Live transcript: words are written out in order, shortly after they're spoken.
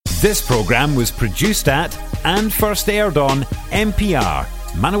This programme was produced at and first aired on MPR,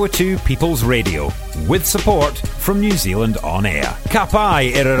 Manawatu People's Radio, with support from New Zealand On Air. Ka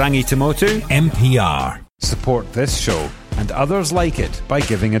pai Irarangi Tamotu, MPR. Support this show and others like it by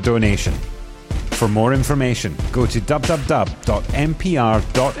giving a donation. For more information, go to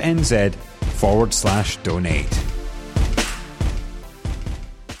www.mpr.nz/donate.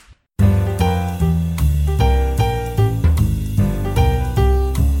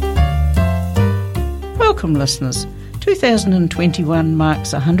 Welcome, listeners. 2021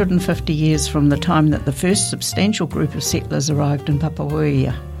 marks 150 years from the time that the first substantial group of settlers arrived in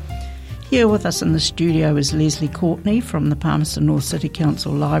Papawaia. Here with us in the studio is Lesley Courtney from the Palmerston North City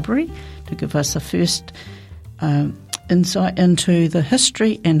Council Library to give us a first insight into the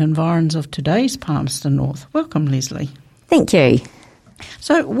history and environs of today's Palmerston North. Welcome, Lesley. Thank you.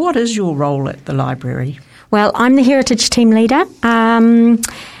 So what is your role at the library? Well, I'm the Heritage Team Leader.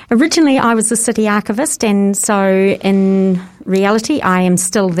 Originally, I was the City Archivist, and so in reality, I am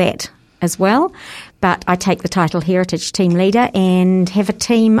still that as well. But I take the title Heritage Team Leader and have a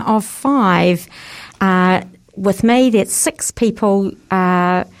team of 5 with me. That's 6 people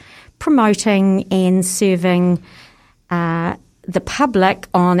promoting and serving the public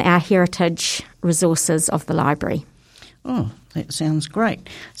on our heritage resources of the library. Oh, that sounds great.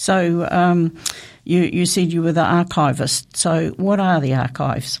 So you said you were the archivist. So what are the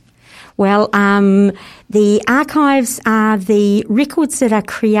archives? Well, the archives are the records that are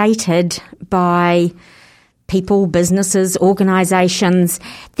created by people, businesses, organisations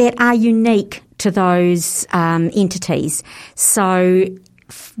that are unique to those entities. So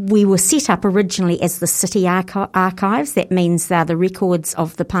we were set up originally as the City Archives. That means they're the records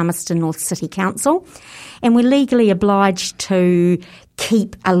of the Palmerston North City Council. And we're legally obliged to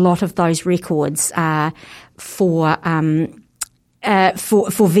keep a lot of those records for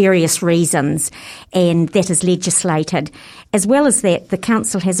various reasons, and that is legislated. As well as that, the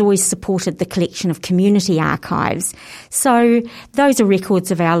Council has always supported the collection of community archives. So those are records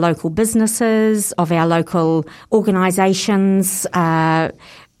of our local businesses, of our local organisations,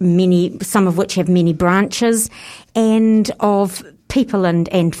 some of which have many branches, and of people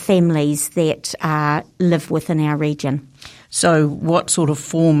and families that live within our region. So what sort of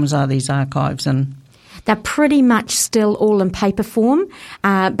forms are these archives in? They're pretty much still all in paper form.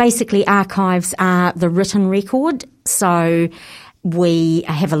 Basically, archives are the written record, so we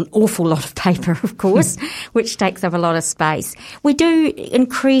have an awful lot of paper, of course, which takes up a lot of space. We do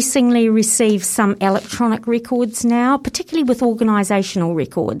increasingly receive some electronic records now, particularly with organisational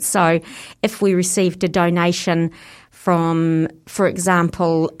records. So if we received a donation from, for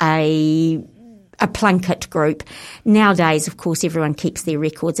example, a Plunkett group. Nowadays, of course, everyone keeps their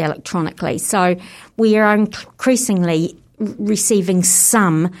records electronically. So we are increasingly receiving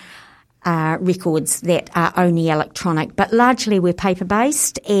some records that are only electronic, but largely we're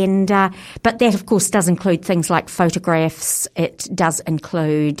paper-based. And but that, of course, does include things like photographs. It does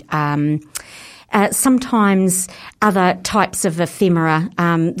include sometimes other types of ephemera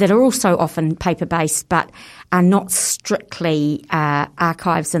that are also often paper-based, but are not strictly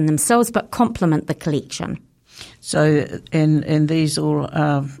archives in themselves, but complement the collection. So, and these all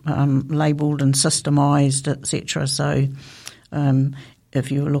are labelled and systemised, etc. So,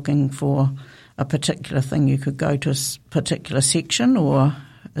 if you were looking for a particular thing, you could go to a particular section, or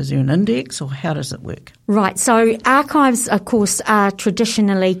is there an index, or how does it work? Right. So archives, of course, are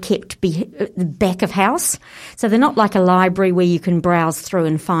traditionally kept back of house. So they're not like a library where you can browse through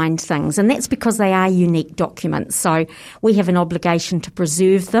and find things. And that's because they are unique documents. So we have an obligation to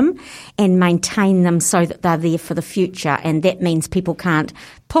preserve them and maintain them so that they're there for the future. And that means people can't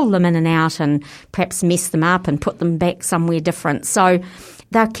pull them in and out and perhaps mess them up and put them back somewhere different. So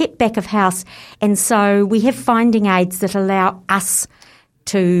they're kept back of house. And so we have finding aids that allow us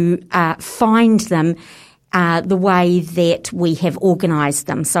to find them the way that we have organised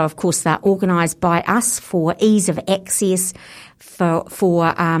them. So, of course, they're organised by us for ease of access, for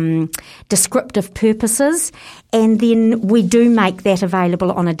descriptive purposes, and then we do make that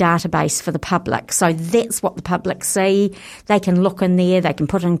available on a database for the public. So that's what the public see. They can look in there, they can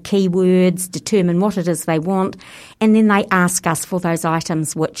put in keywords, determine what it is they want, and then they ask us for those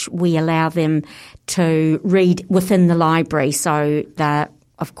items which we allow them to read within the library, so they,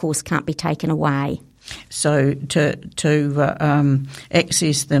 of course, can't be taken away. So to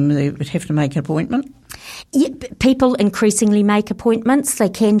access them, they would have to make an appointment? Yeah, people increasingly make appointments. They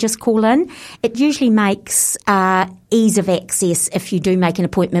can just call in. It usually makes ease of access if you do make an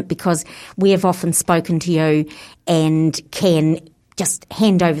appointment, because we have often spoken to you and can just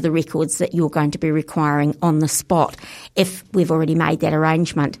hand over the records that you're going to be requiring on the spot if we've already made that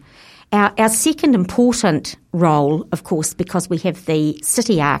arrangement. Our second important role, of course, because we have the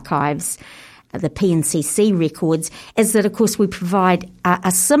city archives, the PNCC records, is that, of course, we provide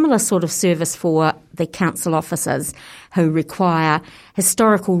a similar sort of service for the council officers who require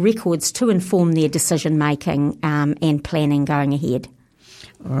historical records to inform their decision-making and planning going ahead.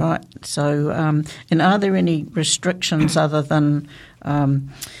 All right. So, and are there any restrictions other than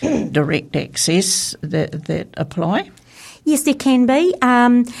direct access that apply? Yes, there can be.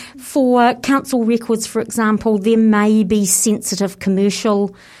 For council records, for example, there may be sensitive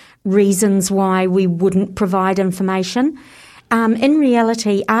commercial reasons why we wouldn't provide information. In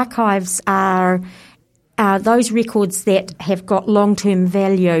reality, archives are those records that have got long-term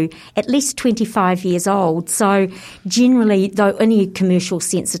value, at least 25 years old. So generally, though, any commercial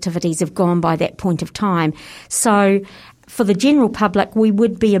sensitivities have gone by that point of time. So for the general public, we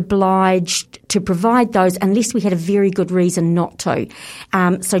would be obliged to provide those unless we had a very good reason not to.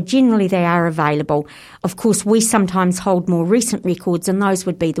 So generally they are available. Of course, we sometimes hold more recent records, and those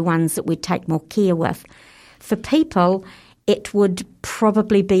would be the ones that we'd take more care with. For people, it would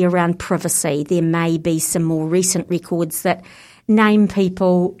probably be around privacy. There may be some more recent records that name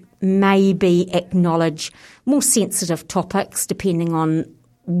people, maybe acknowledge more sensitive topics depending on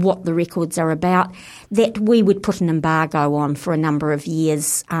what the records are about, that we would put an embargo on for a number of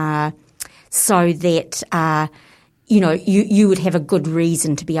years so that you would have a good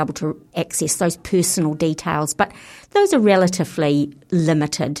reason to be able to access those personal details. But those are relatively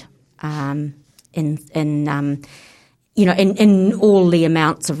limited in all the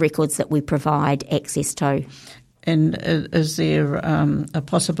amounts of records that we provide access to. And is there a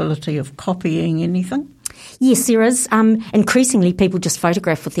possibility of copying anything? Yes, there is. Increasingly, people just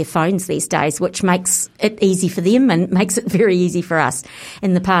photograph with their phones these days, which makes it easy for them and makes it very easy for us.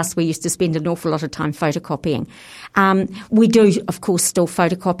 In the past, we used to spend an awful lot of time photocopying. We do, of course, still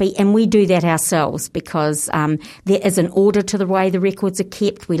photocopy, and we do that ourselves because there is an order to the way the records are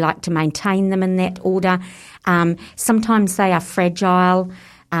kept. We like to maintain them in that order. Sometimes they are fragile.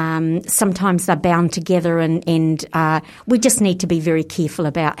 Sometimes they're bound together and we just need to be very careful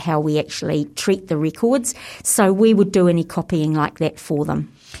about how we actually treat the records. So we would do any copying like that for them.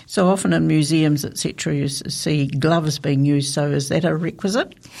 So often in museums, etc., you see gloves being used. So is that a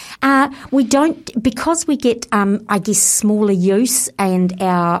requisite? We don't, because we get, smaller use and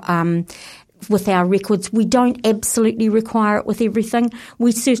with our records, we don't absolutely require it with everything.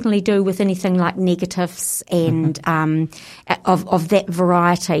 We certainly do with anything like negatives and of that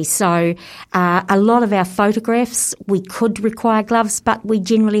variety. So a lot of our photographs, we could require gloves, but we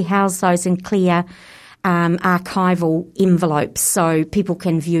generally house those in clear archival envelopes so people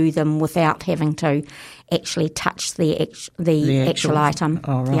can view them without having to actually touch the actual item.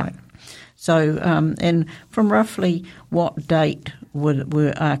 Oh, right. Yep. So, and from roughly what date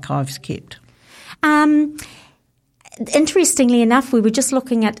were archives kept? Interestingly enough, we were just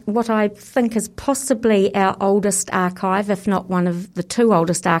looking at what I think is possibly our oldest archive, if not one of the two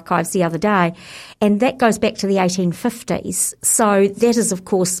oldest archives the other day, and that goes back to the 1850s. So that is, of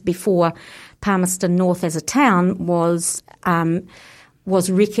course, before Palmerston North as a town was at,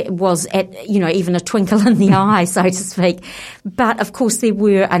 even a twinkle in the eye, so to speak. But, of course, there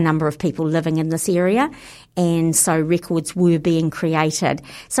were a number of people living in this area, and so records were being created.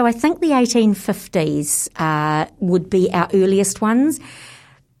 So I think the 1850s would be our earliest ones.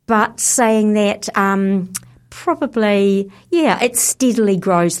 But saying that, probably, it steadily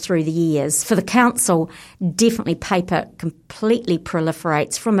grows through the years. For the council, definitely paper completely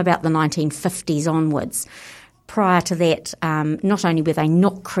proliferates from about the 1950s onwards. Prior to that, not only were they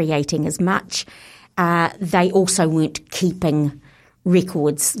not creating as much, they also weren't keeping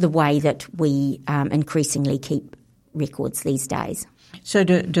records the way that we increasingly keep records these days. So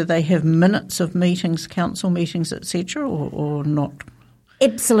do they have minutes of meetings, council meetings, etc., or not?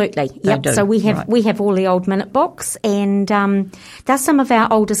 Absolutely, yep. So we have all the old minute books, and they're some of our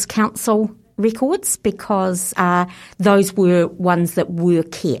oldest council records because those were ones that were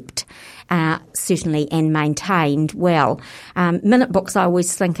kept. Certainly, and maintained well. Minute books, I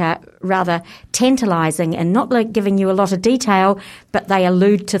always think, are rather tantalising and not like giving you a lot of detail, but they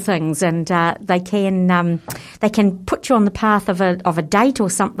allude to things, and they can put you on the path of a date or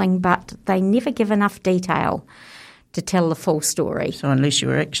something, but they never give enough detail to tell the full story. So unless you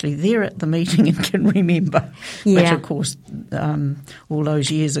were actually there at the meeting and can remember, which of course all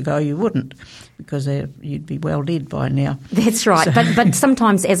those years ago you wouldn't, because you'd be well dead by now. That's right. So. But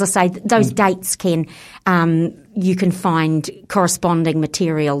sometimes, as I say, those dates can you can find corresponding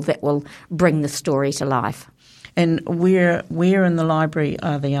material that will bring the story to life. And where in the library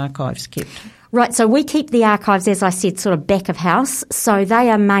are the archives kept? Right, so we keep the archives, as I said, sort of back of house. So they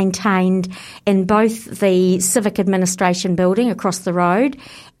are maintained in both the Civic Administration building across the road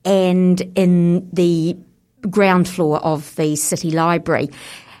and in the ground floor of the City Library.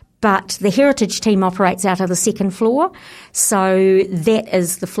 But the heritage team operates out of the second floor, so that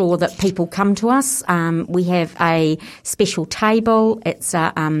is the floor that people come to us. We have a special table. It's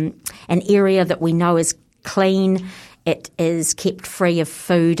an area that we know is clean. It is kept free of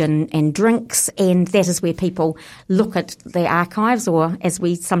food and drinks, and that is where people look at the archives, or as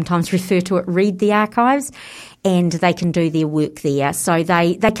we sometimes refer to it, read the archives, and they can do their work there. So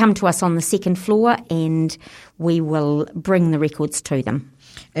they come to us on the second floor, and we will bring the records to them.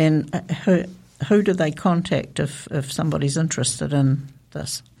 And who do they contact if somebody's interested in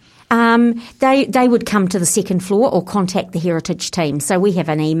this? They would come to the second floor or contact the heritage team. So we have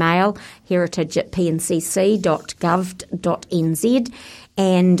an email, heritage@pncc.gov.nz,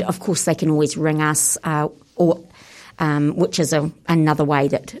 and of course they can always ring us, which is another way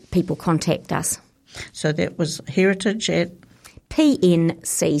that people contact us. So that was heritage at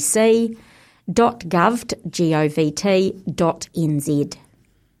pncc.gov.nz.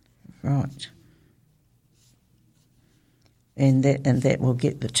 Right. And that will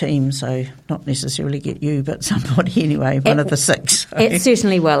get the team, so not necessarily get you, but somebody anyway, one of the six. So. It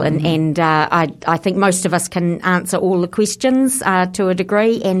certainly will, and I think most of us can answer all the questions to a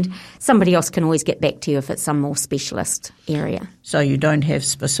degree, and somebody else can always get back to you if it's some more specialist area. So you don't have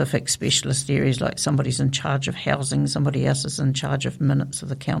specific specialist areas like somebody's in charge of housing, somebody else is in charge of minutes of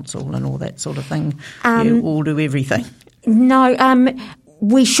the council and all that sort of thing. You all do everything. No,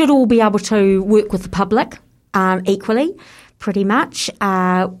 we should all be able to work with the public equally. Pretty much,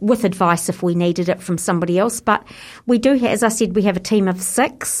 with advice if we needed it from somebody else. But we do, as I said, we have a team of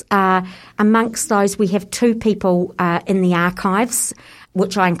 6. Amongst those, we have 2 people in the archives,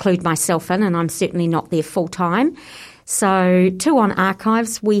 which I include myself in, and I'm certainly not there full time. So 2 on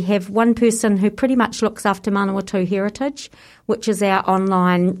archives. We have 1 person who pretty much looks after Manawatu Heritage, which is our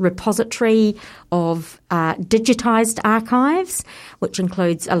online repository of digitised archives, which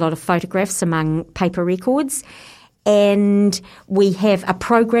includes a lot of photographs among paper records. And we have a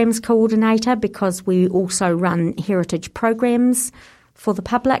programs coordinator because we also run heritage programs for the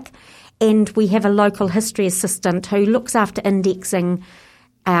public. And we have a local history assistant who looks after indexing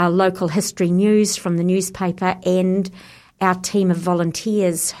our local history news from the newspaper, and our team of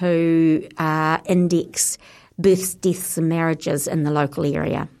volunteers who index births, deaths and marriages in the local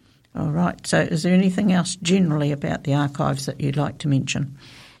area. All right. So is there anything else generally about the archives that you'd like to mention?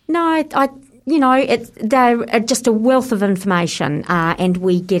 No, they're just a wealth of information, and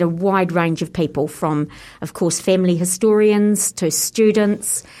we get a wide range of people from, of course, family historians to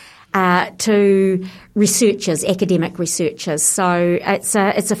students to researchers, academic researchers. So it's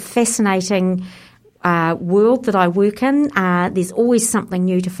a fascinating world that I work in. There's always something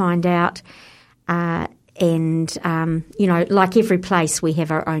new to find out, and like every place, we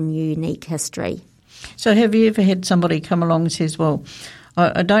have our own unique history. So have you ever had somebody come along and says, well,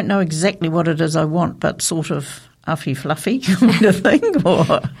 I don't know exactly what it is I want, but sort of uffy fluffy kind of thing?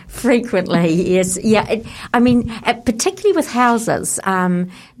 Or? Frequently, yes. Yeah, particularly with houses.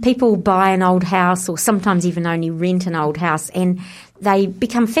 People buy an old house or sometimes even only rent an old house, and they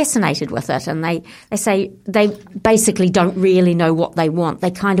become fascinated with it, and they say they basically don't really know what they want. They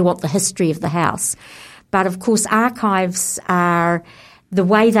kind of want the history of the house. But of course, archives are... The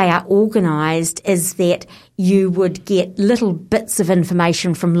way they are organised is that you would get little bits of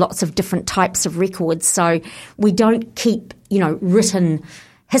information from lots of different types of records. So we don't keep, written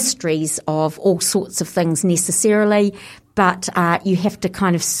histories of all sorts of things necessarily, but you have to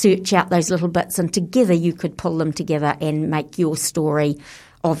kind of search out those little bits, and together you could pull them together and make your story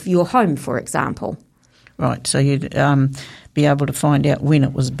of your home, for example. Right, so you'd be able to find out when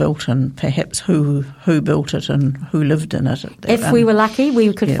it was built and perhaps who built it and who lived in it. If we were lucky,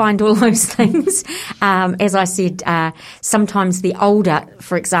 we could find all those things. As I said, sometimes the older,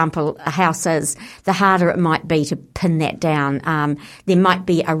 for example, a house is, the harder it might be to pin that down. There might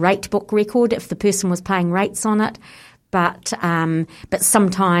be a rate book record if the person was paying rates on it, but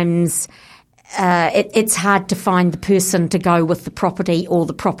sometimes... it's hard to find the person to go with the property or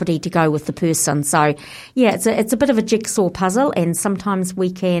the property to go with the person. So, yeah, it's a bit of a jigsaw puzzle, and sometimes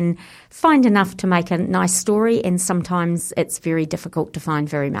we can find enough to make a nice story, and sometimes it's very difficult to find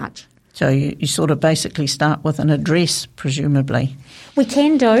very much. So you sort of basically start with an address, presumably. We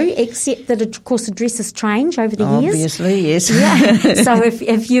can do, except that, of course, addresses change over the years. Obviously, yes. Yeah. So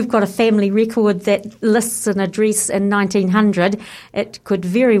if you've got a family record that lists an address in 1900, it could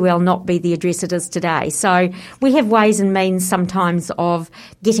very well not be the address it is today. So we have ways and means sometimes of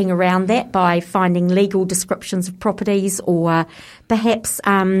getting around that by finding legal descriptions of properties, or perhaps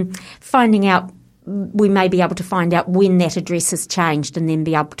finding out. We may be able to find out when that address has changed and then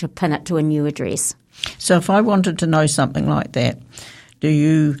be able to pin it to a new address. So if I wanted to know something like that, do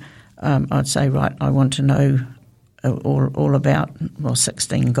you, I'd say, right, I want to know all about,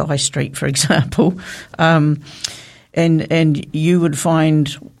 16 Guy Street, for example, and you would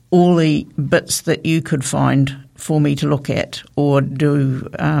find all the bits that you could find for me to look at, or do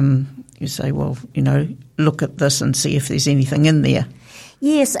you say, look at this and see if there's anything in there?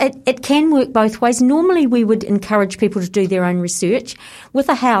 Yes, it can work both ways. Normally we would encourage people to do their own research. With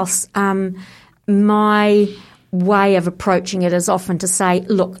a house, my way of approaching it is often to say,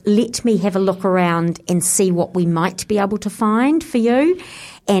 look, let me have a look around and see what we might be able to find for you,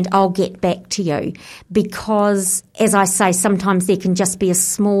 and I'll get back to you. Because, as I say, sometimes there can just be a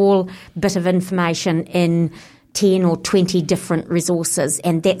small bit of information in 10 or 20 different resources,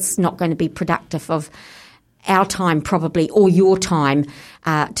 and that's not going to be productive of our time probably, or your time,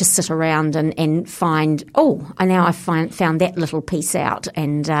 to sit around and find, I found that little piece out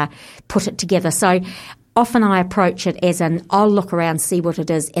and put it together. So often I approach it as I'll look around, see what it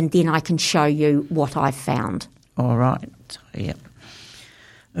is, and then I can show you what I've found. All right. Yeah.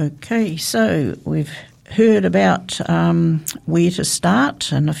 Okay, so we've heard about where to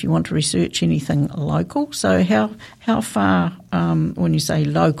start, and if you want to research anything local. So how far, when you say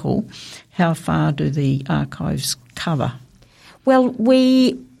local, how far do the archives cover? Well,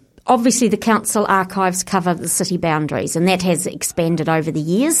 obviously the council archives cover the city boundaries, and that has expanded over the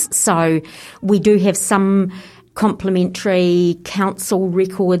years. So we do have some complementary council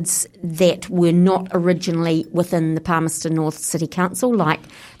records that were not originally within the Palmerston North City Council, like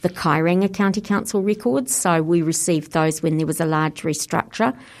the Kairanga County Council records. So we received those when there was a large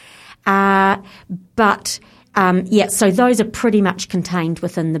restructure. So those are pretty much contained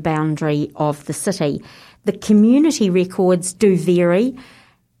within the boundary of the city. The community records do vary.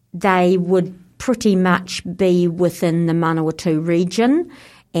 They would pretty much be within the Manawatu region,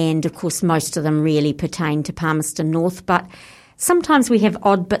 and of course most of them really pertain to Palmerston North, but sometimes we have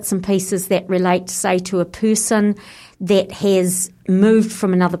odd bits and pieces that relate, say, to a person that has moved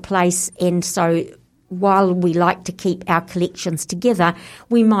from another place, and so while we like to keep our collections together,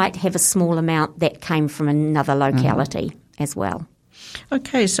 we might have a small amount that came from another locality as well.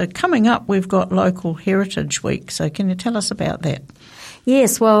 Okay, so coming up we've got Local Heritage Week, so can you tell us about that?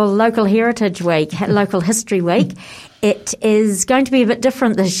 Yes, well, Local Heritage Week, Local History Week, it is going to be a bit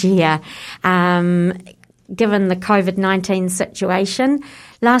different this year, given the COVID-19 situation.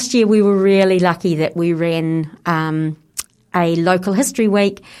 Last year we were really lucky that we ran a Local History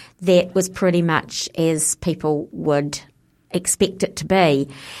Week that was pretty much as people would expect it to be.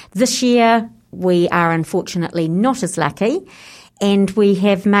 This year we are unfortunately not as lucky, and we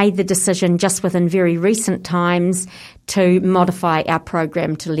have made the decision just within very recent times to modify our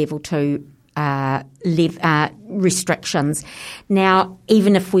program to level 2 restrictions. Now,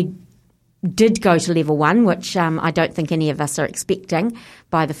 even if we did go to level 1, which I don't think any of us are expecting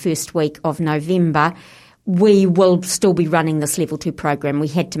by the first week of November, we will still be running this level 2 program. We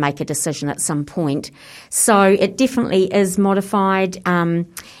had to make a decision at some point. So it definitely is modified.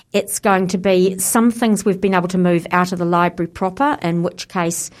 It's going to be some things we've been able to move out of the library proper, in which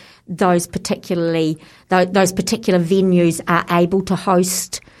case those particular venues are able to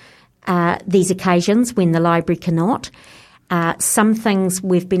host these occasions when the library cannot. Some things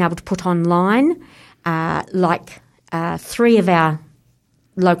we've been able to put online, like 3 of our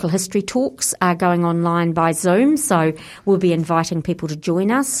local history talks are going online by Zoom, so we'll be inviting people to join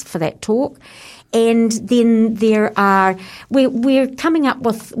us for that talk. And then we're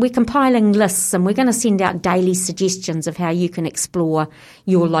compiling lists, and we're going to send out daily suggestions of how you can explore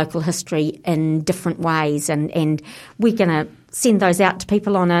your local history in different ways, and we're going to send those out to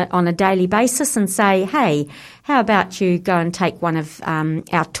people on a daily basis and say, hey, how about you go and take one of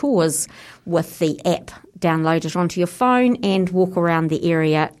our tours with the app, download it onto your phone and walk around the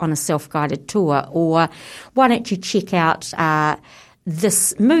area on a self-guided tour, or why don't you check out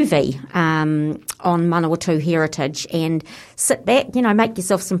this movie on Manawatu Heritage and sit back, make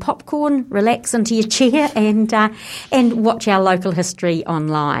yourself some popcorn, relax into your chair and watch our local history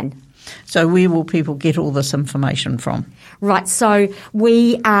online. So where will people get all this information from? Right, so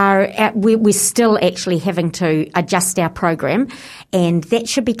we're still actually having to adjust our program, and that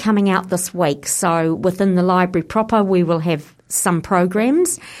should be coming out this week. So within the library proper, we will have some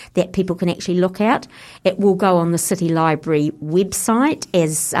programs that people can actually look at. It will go on the City Library website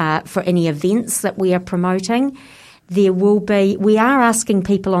as for any events that we are promoting. We are asking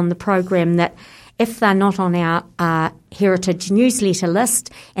people on the program that if they're not on our Heritage newsletter list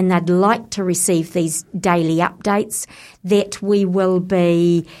and they'd like to receive these daily updates, that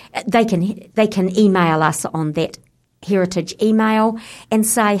they can email us on that Heritage email and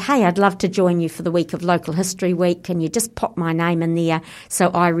say, hey, I'd love to join you for the week of Local History Week. Can you just pop my name in there so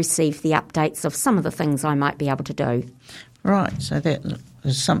I receive the updates of some of the things I might be able to do? Right, so that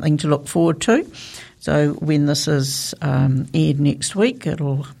is something to look forward to. So when this is aired next week,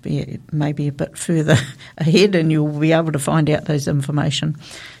 it'll be maybe a bit further ahead and you'll be able to find out those information.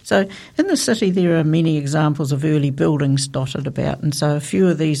 So in the city there are many examples of early buildings dotted about, and so a few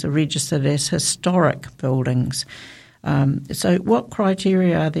of these are registered as historic buildings. So what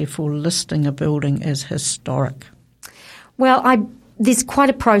criteria are there for listing a building as historic? Well, there's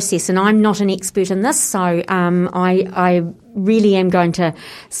quite a process, and I'm not an expert in this, so I really am going to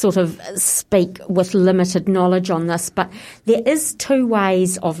sort of speak with limited knowledge on this. But there is two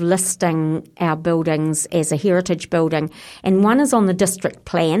ways of listing our buildings as a heritage building, and one is on the district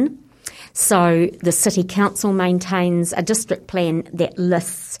plan. So the City Council maintains a district plan that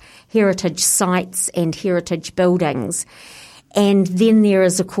lists heritage sites and heritage buildings. And then there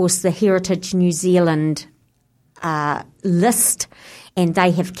is, of course, the Heritage New Zealand list, and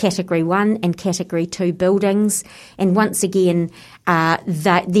they have Category 1 and Category 2 buildings. And once again, they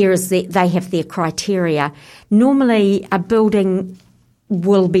have their criteria. Normally, a building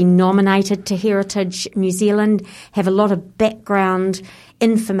will be nominated to Heritage New Zealand, have a lot of background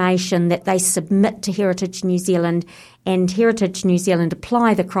information that they submit to Heritage New Zealand, and Heritage New Zealand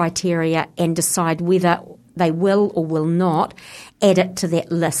apply the criteria and decide whether they will or will not add it to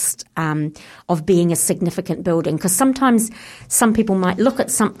that list of being a significant building. Because sometimes some people might look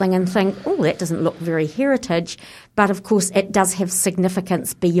at something and think, oh, that doesn't look very heritage, but of course it does have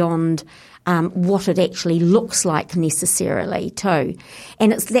significance beyond what it actually looks like necessarily too.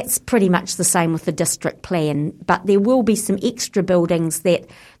 And that's pretty much the same with the district plan, but there will be some extra buildings that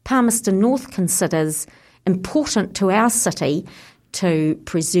Palmerston North considers important to our city to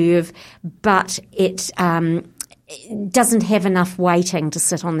preserve, but it doesn't have enough weighting to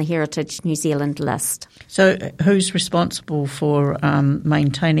sit on the Heritage New Zealand list. So who's responsible for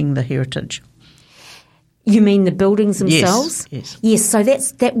maintaining the heritage? You mean the buildings themselves? Yes, so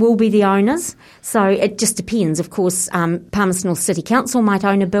that will be the owners. So it just depends. Of course, Palmerston North City Council might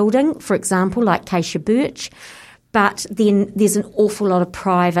own a building, for example, like Keisha Birch, but then there's an awful lot of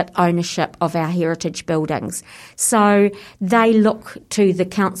private ownership of our heritage buildings. So they look to the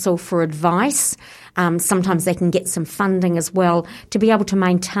council for advice. Sometimes they can get some funding as well to be able to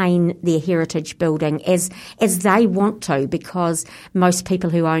maintain their heritage building as they want to, because most people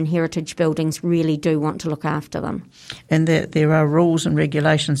who own heritage buildings really do want to look after them. And there are rules and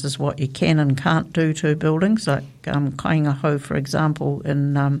regulations as what you can and can't do to buildings, like Kaingaho, for example,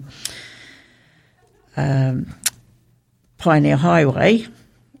 in Pioneer Highway.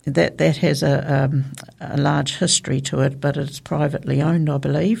 That has a large history to it, but it's privately owned, I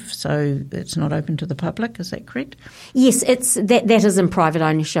believe, so it's not open to the public. Is that correct? Yes, that is in private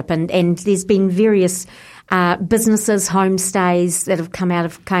ownership, and there's been various businesses, homestays that have come out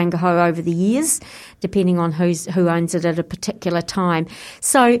of Kaingaho over the years, depending on who owns it at a particular time.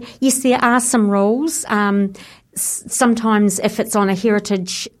 So yes, there are some rules. Sometimes if it's on a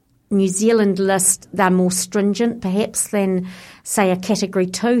Heritage New Zealand list, they're more stringent perhaps than, say, a Category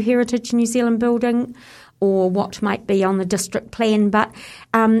 2 Heritage New Zealand building or what might be on the district plan. But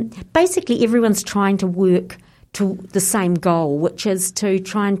basically everyone's trying to work to the same goal, which is to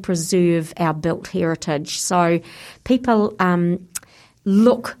try and preserve our built heritage. So people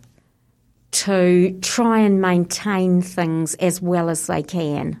look to try and maintain things as well as they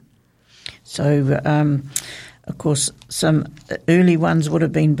can. So of course, some early ones would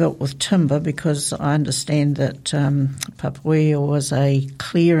have been built with timber, because I understand that Papuia was a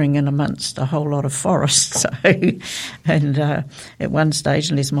clearing in amongst a whole lot of forest. So, and at one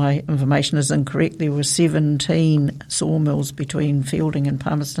stage, unless my information is incorrect, there were 17 sawmills between Fielding and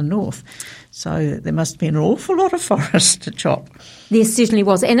Palmerston North. So there must have been an awful lot of forest to chop. There certainly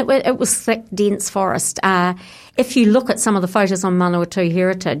was, and it was thick, dense forest. If you look at some of the photos on Manawatu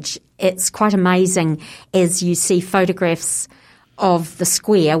Heritage, it's quite amazing as you see photographs of the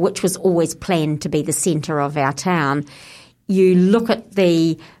square, which was always planned to be the centre of our town. You look at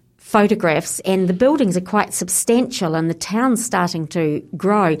the photographs, and the buildings are quite substantial and the town's starting to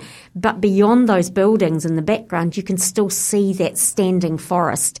grow. But beyond those buildings in the background, you can still see that standing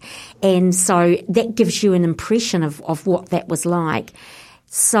forest. And so that gives you an impression of what that was like.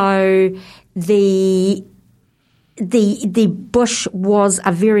 So the bush was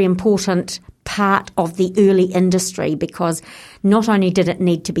a very important part of the early industry, because not only did it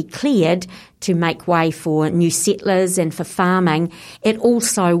need to be cleared to make way for new settlers and for farming, it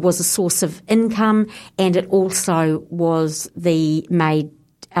also was a source of income, and it also was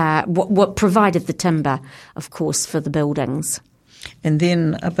what provided the timber, of course, for the buildings. And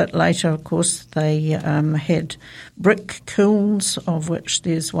then a bit later, of course, they had brick kilns, of which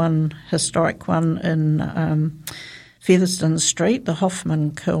there's one historic one in Featherston Street, the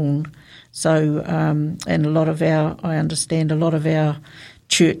Hoffman kiln. So, and I understand a lot of our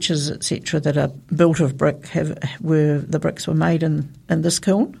churches, etc., that are built of brick the bricks were made in this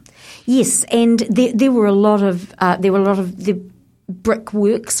kiln. Yes, and there were a lot of the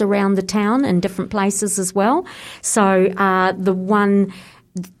brickworks around the town in different places as well. So the one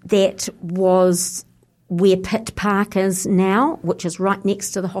that was where Pitt Park is now, which is right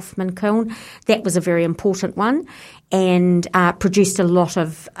next to the Hoffman kiln, that was a very important one, and produced a lot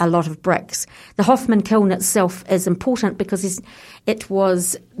of bricks. The Hoffman kiln itself is important because it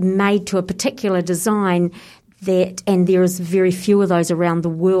was made to a particular design and there is very few of those around the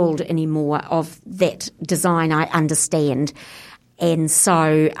world anymore of that design, I understand. And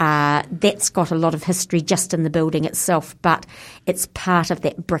so that's got a lot of history just in the building itself, but it's part of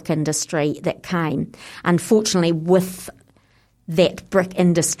that brick industry that came. Unfortunately, with that brick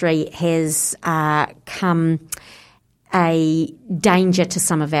industry has come a danger to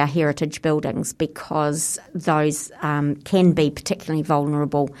some of our heritage buildings, because those can be particularly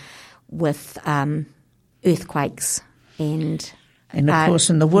vulnerable with earthquakes and of course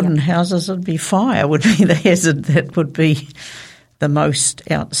in the wooden houses would be fire would be the hazard that would be the most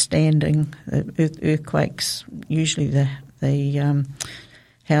outstanding. Earthquakes, usually the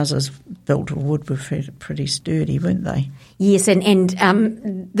houses built of wood were pretty sturdy, weren't they? Yes, and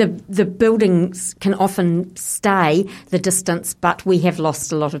the buildings can often stay the distance, but we have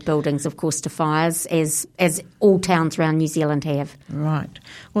lost a lot of buildings, of course, to fires, as all towns around New Zealand have. Right.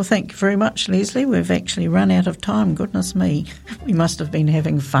 Well, thank you very much, Lesley. We've actually run out of time. Goodness me. We must have been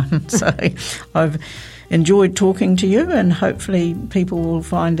having fun. So I've enjoyed talking to you, and hopefully people will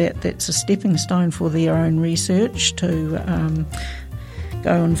find that that's a stepping stone for their own research to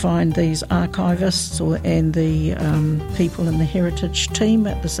go and find these archivists and the people in the heritage team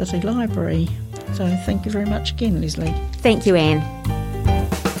at the City Library. So thank you very much again, Lesley. Thank you, Anne.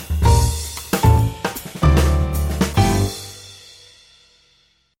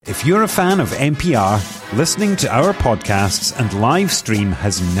 If you're a fan of NPR, listening to our podcasts and live stream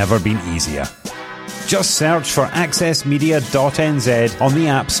has never been easier. Just search for accessmedia.nz on the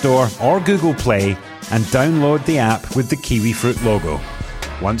App Store or Google Play and download the app with the kiwi fruit logo.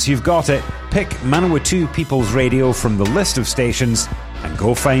 Once you've got it, pick Manawatu People's Radio from the list of stations and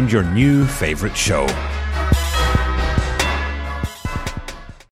go find your new favourite show.